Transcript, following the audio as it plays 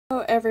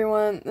Hello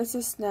everyone, this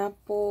is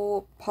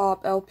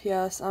snapplepop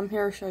LPS. I'm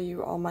here to show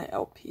you all my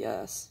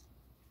LPS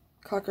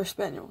Cocker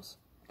Spaniels.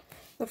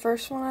 The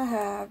first one I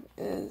have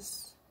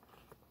is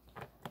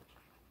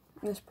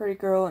this pretty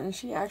girl, and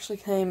she actually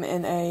came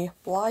in a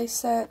fly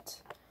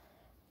set.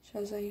 She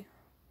has a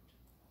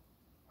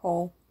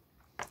hole,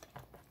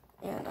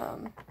 and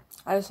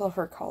I just love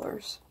her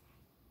colors.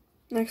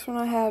 Next one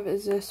I have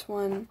is this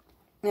one.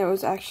 It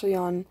was actually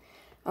on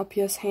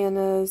LPS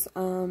Hannah's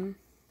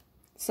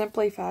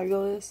Simply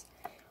Fabulous.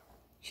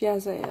 She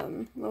has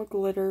a little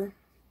glitter,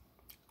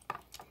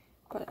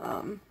 but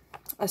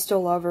I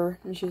still love her,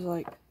 and she's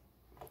like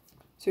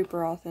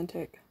super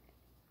authentic.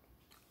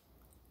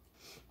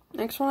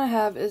 Next one I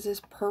have is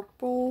this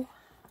purple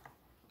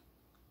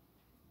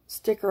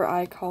sticker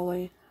eye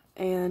collie,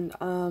 and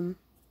I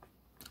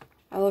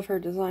love her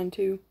design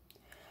too.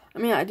 I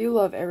mean, I do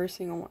love every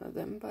single one of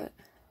them, but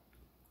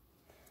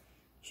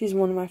she's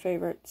one of my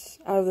favorites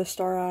out of the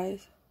star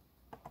eyes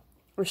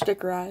or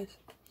sticker eyes.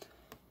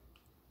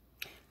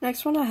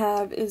 Next one I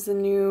have is the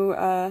new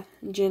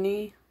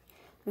Ginny.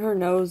 Her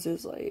nose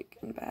is like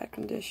in bad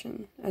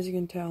condition, as you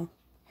can tell.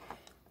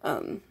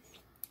 But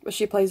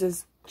she plays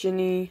as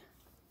Ginny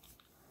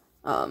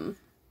in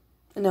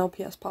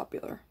LPS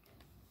Popular.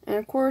 And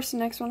of course, the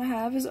next one I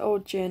have is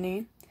Old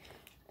Ginny.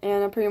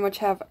 And I pretty much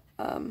have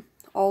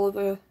all of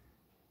the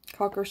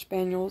Cocker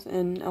Spaniels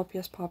in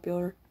LPS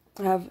Popular.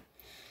 I have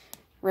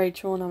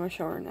Rachel, and I'm going to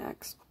show her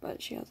next,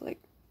 but she has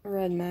like a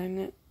red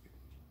magnet.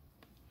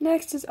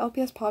 Next is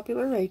LPS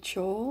Popular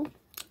Rachel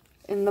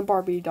in the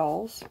Barbie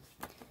dolls.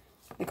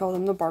 They call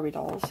them the Barbie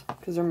dolls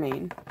because they're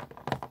mean.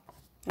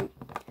 Yep.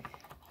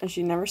 And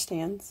she never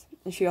stands.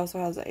 And she also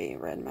has a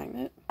red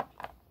magnet.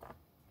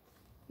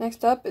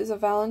 Next up is a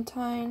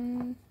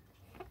Valentine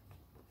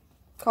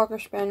Cocker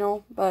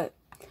Spaniel, but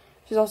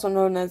she's also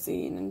known as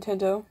the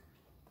Nintendo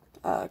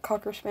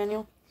Cocker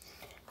Spaniel.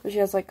 But she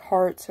has like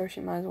hearts, so she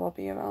might as well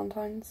be a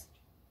Valentine's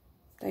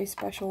Day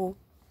special.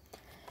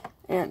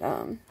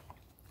 And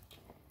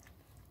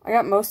I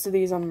got most of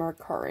these on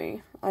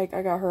Mercari. Like,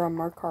 I got her on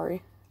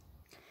Mercari.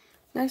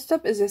 Next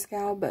up is this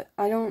gal, but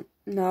I don't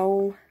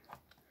know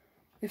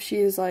if she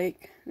is,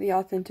 like, the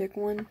authentic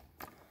one.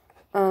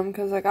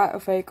 Because I got a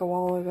fake a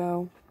while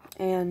ago.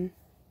 And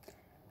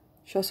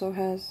she also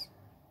has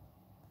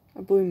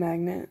a blue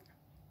magnet.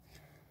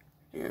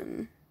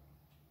 And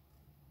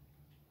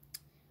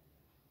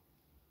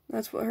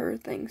that's what her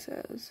thing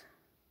says.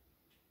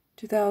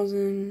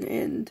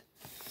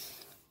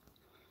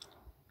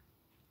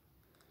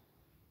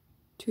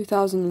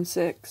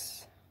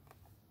 2006.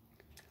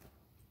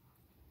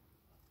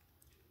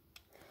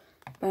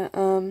 But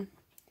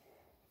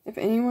if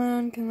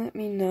anyone can let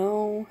me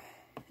know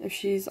if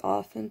she's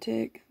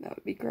authentic, that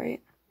would be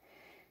great.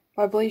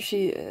 But I believe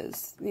she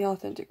is the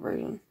authentic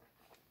version.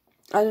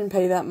 I didn't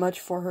pay that much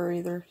for her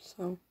either,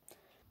 so.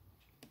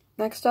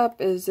 Next up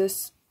is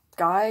this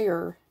guy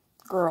or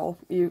girl.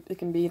 It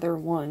can be either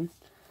one,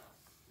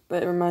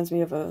 but it reminds me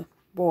of a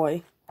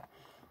boy.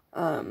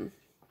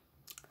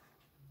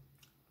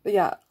 But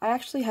yeah, I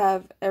actually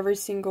have every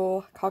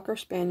single Cocker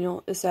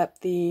Spaniel except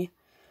the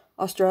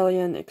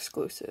Australian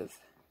exclusive.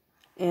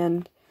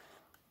 And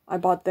I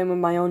bought them with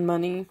my own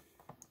money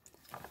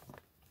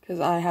because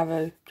I have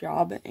a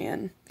job,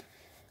 and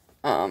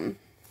so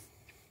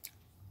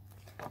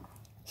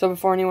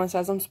before anyone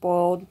says I'm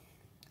spoiled,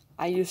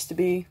 I used to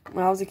be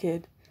when I was a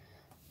kid.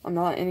 I'm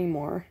not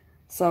anymore.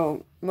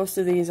 So most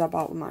of these I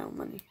bought with my own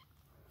money.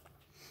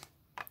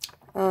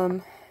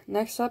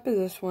 Next up is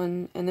this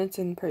one, and it's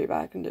in pretty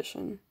bad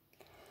condition.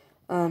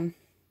 I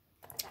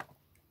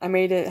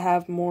made it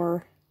have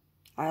more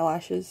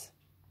eyelashes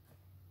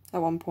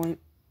at one point.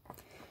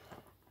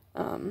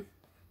 But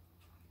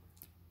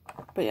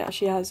yeah,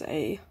 she has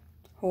a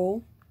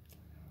hole.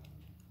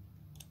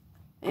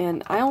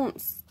 And I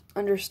don't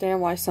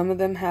understand why some of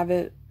them have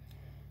it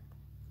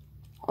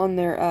on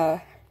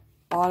their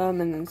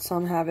bottom, and then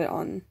some have it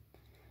on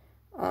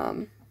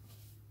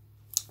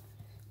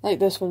like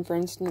this one, for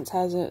instance,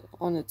 has it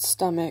on its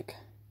stomach,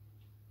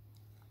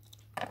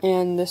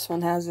 and this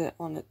one has it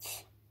on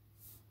its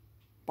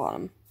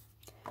bottom.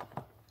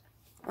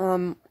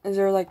 Is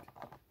there like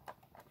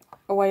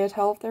a way to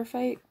tell if they're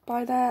fake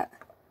by that?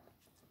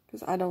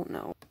 Because I don't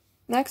know.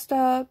 Next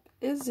up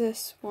is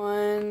this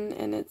one,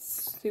 and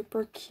it's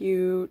super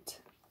cute,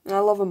 and I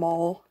love them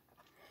all.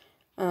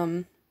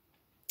 It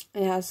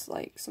has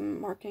like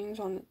some markings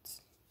on its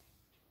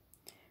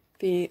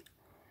feet,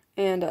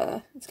 and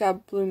it's got a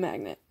blue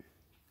magnet.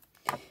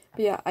 But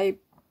yeah,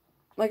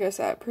 like I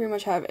said, I pretty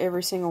much have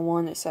every single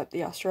one except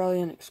the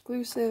Australian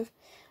exclusive,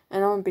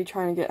 and I'm gonna be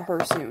trying to get her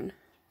soon.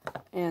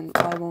 And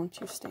Why Won't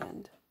You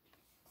Stand?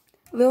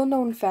 Little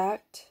known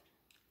fact,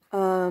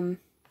 most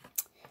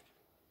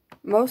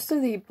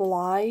of the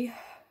Bly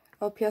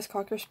LPS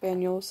Cocker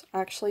Spaniels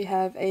actually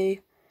have a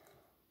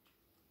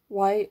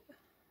white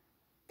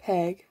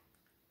peg.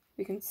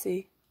 You can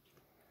see.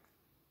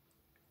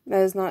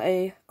 That is not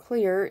a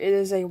clear, it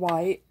is a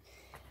white.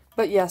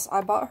 But yes,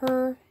 I bought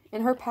her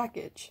in her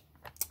package.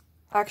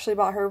 I actually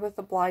bought her with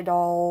the Bly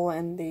doll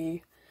and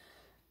the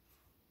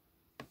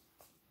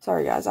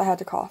Sorry guys, I had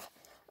to cough.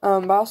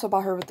 But I also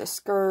bought her with the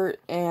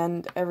skirt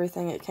and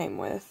everything it came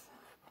with.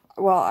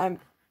 Well, I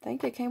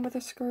think it came with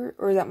a skirt,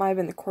 or that might have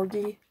been the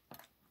corgi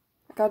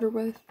I got her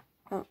with.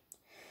 Oh.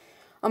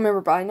 I remember,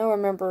 but I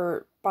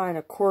remember buying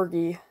a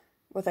corgi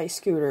with a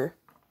scooter.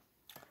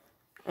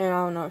 And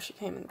I don't know if she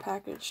came in the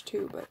package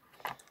too, but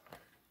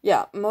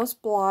yeah,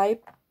 most Bly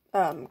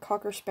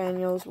Cocker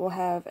Spaniels will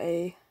have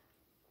a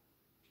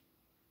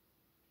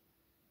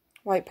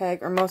white peg,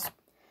 or most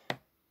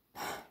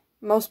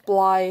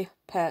Bly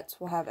pets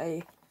will have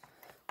a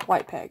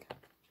white peg.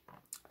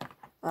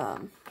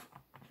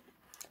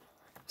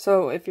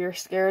 So if you're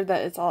scared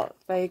that it's all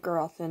fake or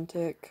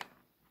authentic,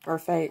 or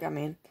fake, I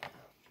mean,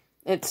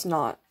 it's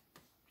not.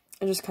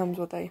 It just comes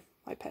with a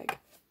white peg,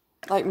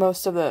 like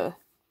most of the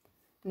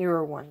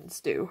newer ones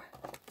do.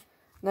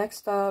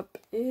 Next up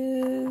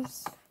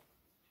is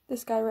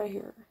this guy right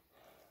here.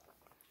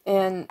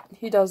 And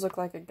he does look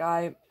like a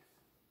guy,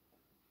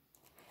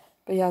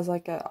 but he has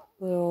like a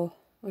little,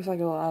 looks like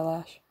a little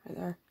eyelash right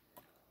there.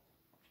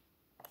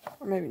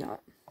 Or maybe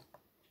not.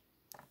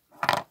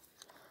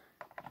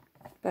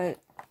 But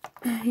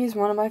he's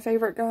one of my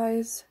favorite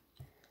guys.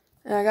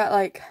 And I got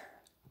like,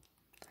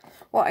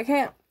 well, I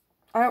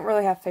don't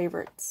really have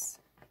favorites.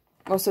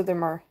 Most of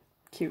them are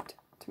cute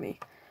to me.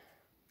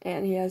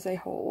 And he has a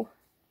hole.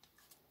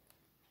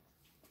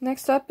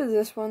 Next up is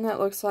this one that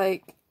looks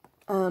like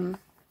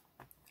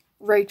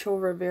Rachel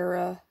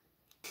Rivera,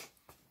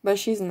 but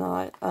she's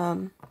not.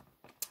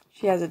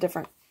 She has a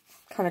different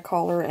kind of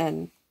collar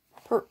and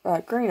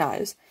green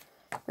eyes.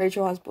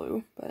 Rachel has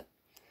blue, but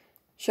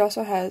she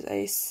also has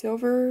a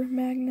silver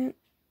magnet,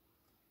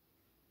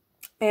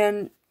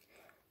 and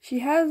she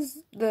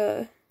has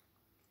the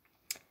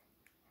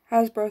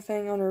Hasbro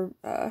thing on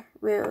her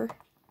rear.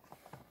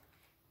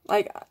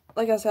 Like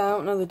I said, I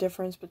don't know the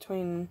difference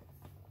between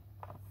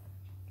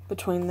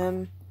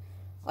them.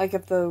 Like,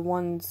 if the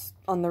ones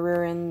on the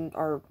rear end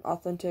are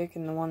authentic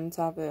and the ones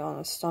have it on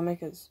the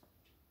stomach is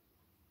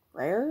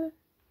rare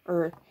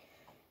or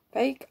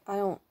fake, I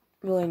don't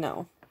really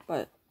know.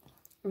 But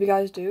if you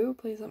guys do,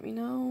 please let me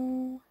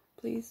know,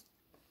 please.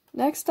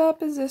 Next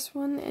up is this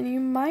one, and you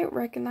might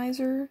recognize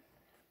her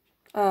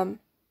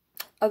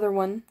other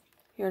one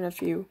here in a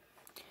few.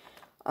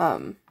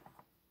 But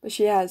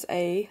she has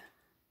a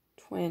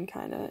twin,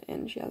 kinda,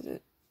 and she has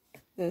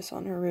this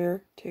on her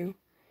rear, too.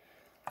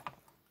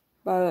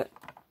 But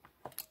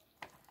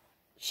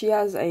she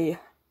has a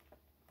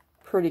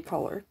pretty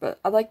color, but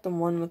I like the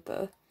one with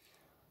the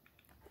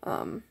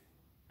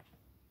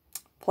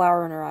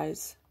flower in her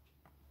eyes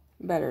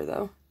better,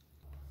 though.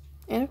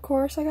 And of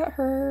course, I got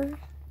her.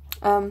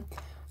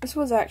 This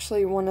was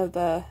actually one of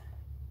the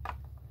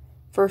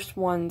first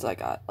ones I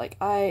got. Like,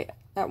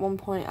 at one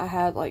point, I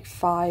had like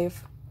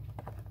 5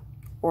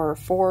 or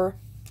 4.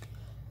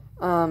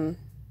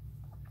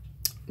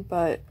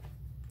 But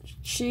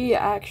she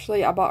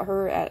actually, I bought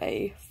her at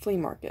a flea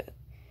market.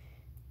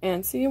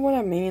 And see what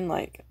I mean?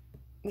 Like,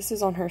 this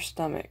is on her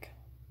stomach.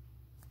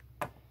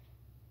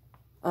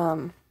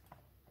 I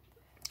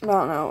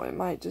don't know, it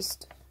might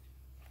just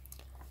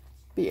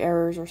be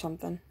errors or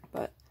something,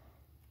 but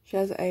she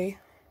has a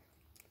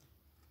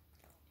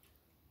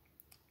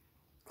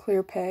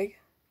clear peg.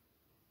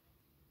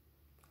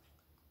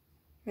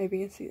 Maybe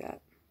you can see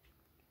that.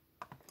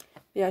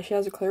 Yeah, she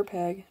has a clear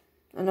peg.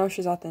 I know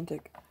she's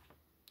authentic.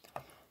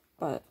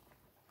 But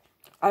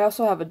I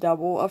also have a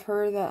double of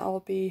her that I'll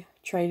be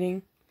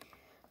trading,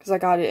 because I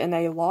got it in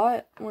a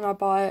lot when I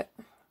bought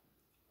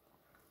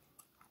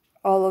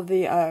all of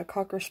the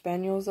Cocker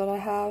Spaniels that I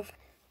have.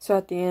 So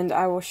at the end,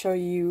 I will show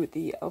you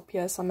the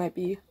LPS I might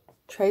be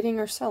trading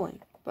or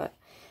selling. But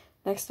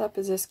next up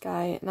is this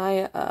guy, and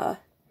I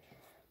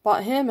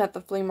bought him at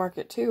the flea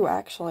market too,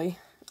 actually,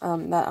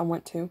 that I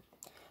went to.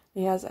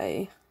 He has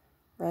a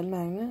red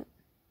magnet,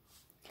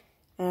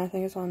 and I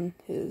think it's on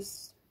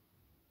his,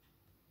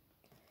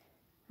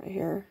 right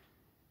here,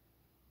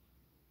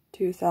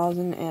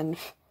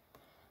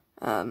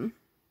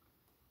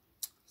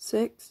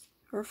 2006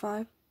 or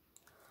 5.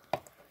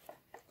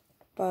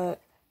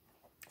 But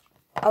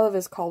I love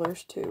his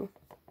colors too.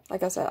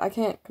 Like I said, I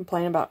can't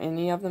complain about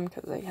any of them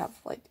because they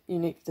have like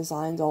unique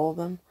designs, all of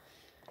them.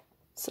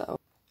 So,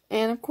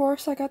 and of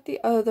course I got the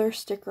other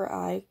sticker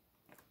eye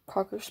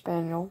Cocker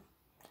Spaniel.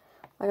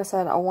 Like I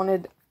said,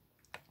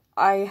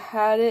 I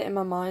had it in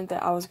my mind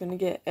that I was going to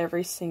get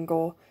every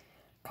single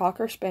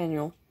Cocker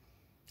Spaniel,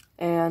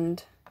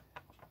 and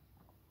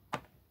I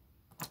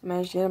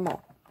managed to get them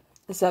all.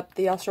 Except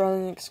the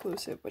Australian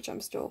exclusive, which I'm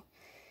still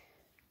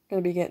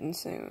going to be getting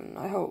soon,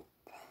 I hope.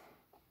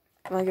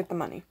 When I get the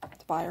money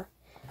to buy her.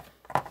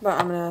 But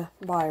I'm going to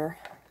buy her.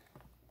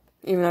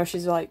 Even though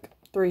she's like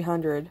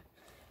 $300.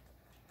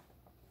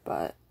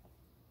 But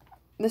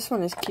this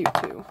one is cute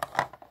too.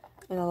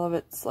 And I love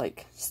its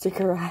like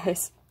sticker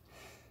eyes.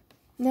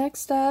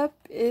 Next up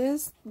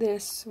is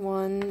this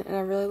one. And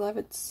I really love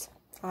its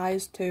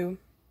eyes too.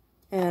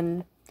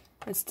 And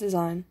its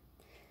design.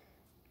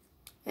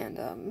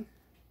 And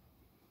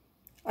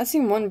I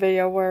seen one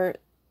video where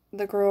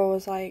the girl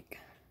was like,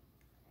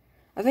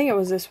 I think it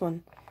was this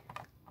one.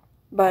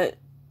 but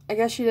I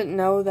guess she didn't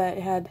know that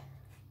it had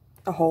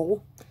a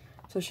hole.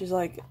 So she's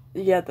like,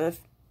 yeah, the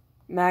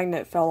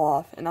magnet fell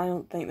off, and I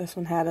don't think this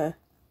one had a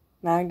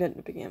magnet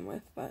to begin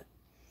with, but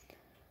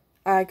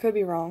I could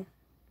be wrong.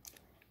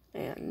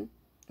 And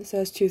it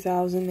says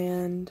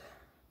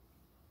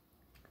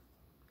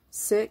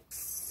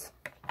 2006,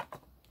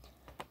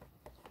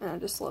 and I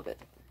just love it.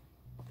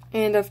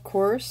 And of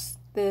course,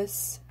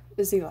 this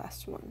is the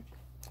last one.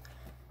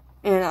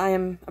 And I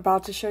am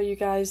about to show you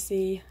guys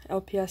the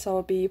LPS I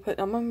will be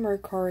putting on my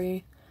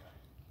Mercari.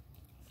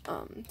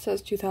 It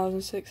says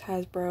 2006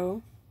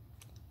 Hasbro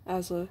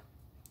as a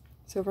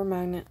silver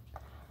magnet.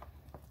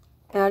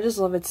 And I just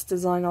love its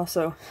design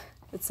also.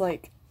 It's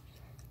like,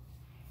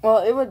 well,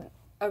 it would,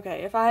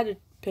 okay, if I had to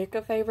pick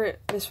a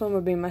favorite, this one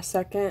would be my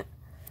second.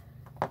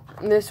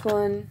 This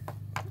one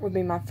would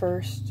be my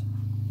first.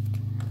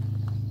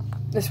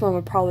 This one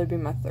would probably be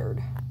my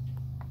third,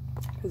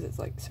 because it's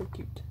like so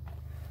cute.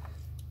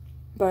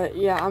 But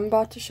yeah, I'm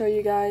about to show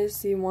you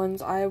guys the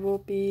ones I will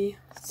be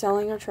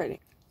selling or trading.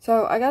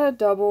 So I got a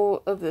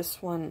double of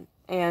this one,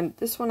 and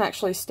this one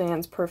actually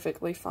stands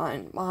perfectly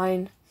fine.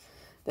 Mine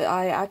that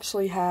I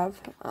actually have,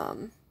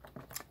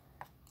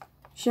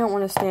 she don't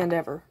want to stand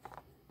ever,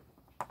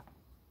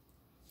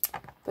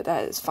 but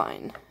that is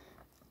fine.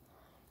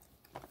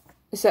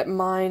 Except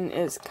mine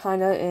is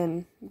kind of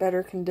in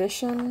better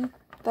condition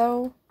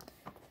though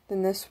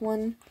than this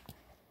one,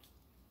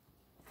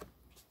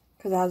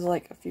 because it has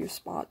like a few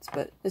spots,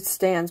 but it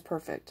stands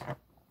perfect.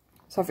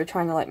 So if you're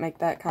trying to like make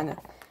that kind of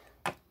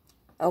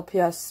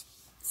LPS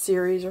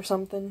series or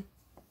something,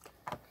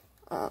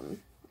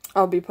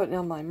 I'll be putting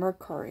on my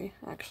Mercari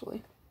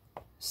actually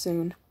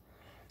soon.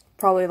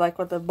 Probably like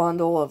with a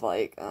bundle of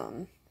like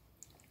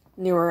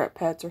newer at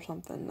Pets or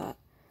something that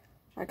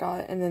I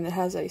got, and then it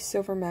has a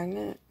silver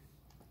magnet.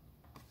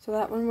 So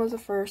that one was the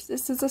first.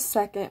 This is the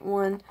second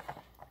one,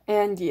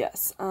 and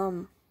yes,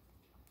 it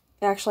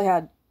actually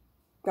had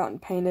gotten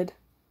painted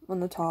on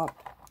the top,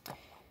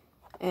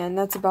 and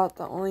that's about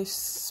the only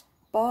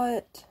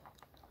spot.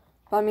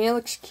 But I mean, it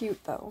looks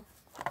cute though.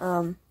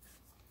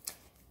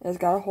 It's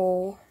got a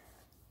hole,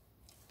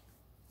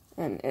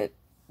 and it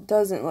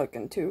doesn't look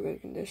in too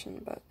good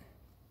condition, but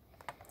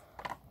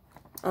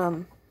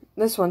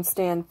this one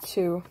stands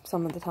too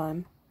some of the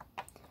time.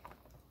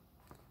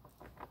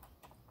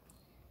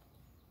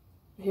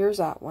 Here's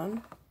that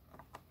one.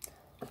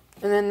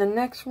 And then the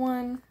next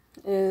one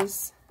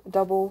is a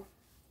double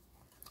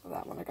of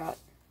that one I got.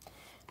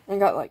 And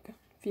got like a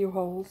few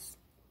holes.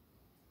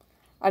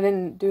 I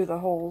didn't do the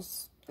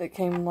holes that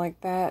came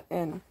like that,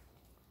 and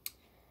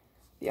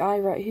the eye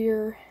right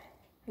here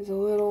is a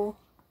little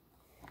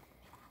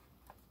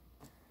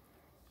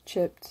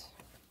chipped.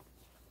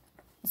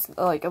 It's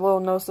like a little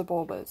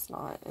noticeable, but it's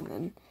not. And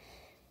then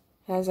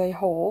it has a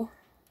hole.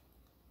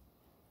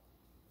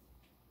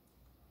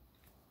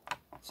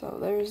 So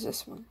there's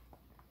this one.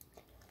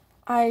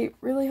 I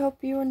really hope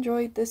you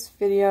enjoyed this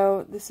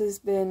video. This has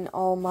been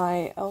all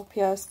my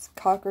LPS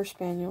Cocker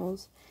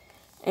Spaniels,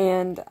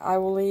 and I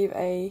will leave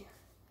a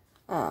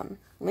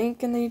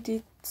link in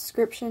the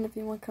description if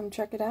you want to come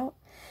check it out.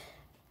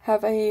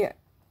 Have a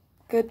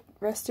good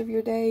rest of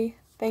your day.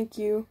 Thank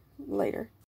you. Later.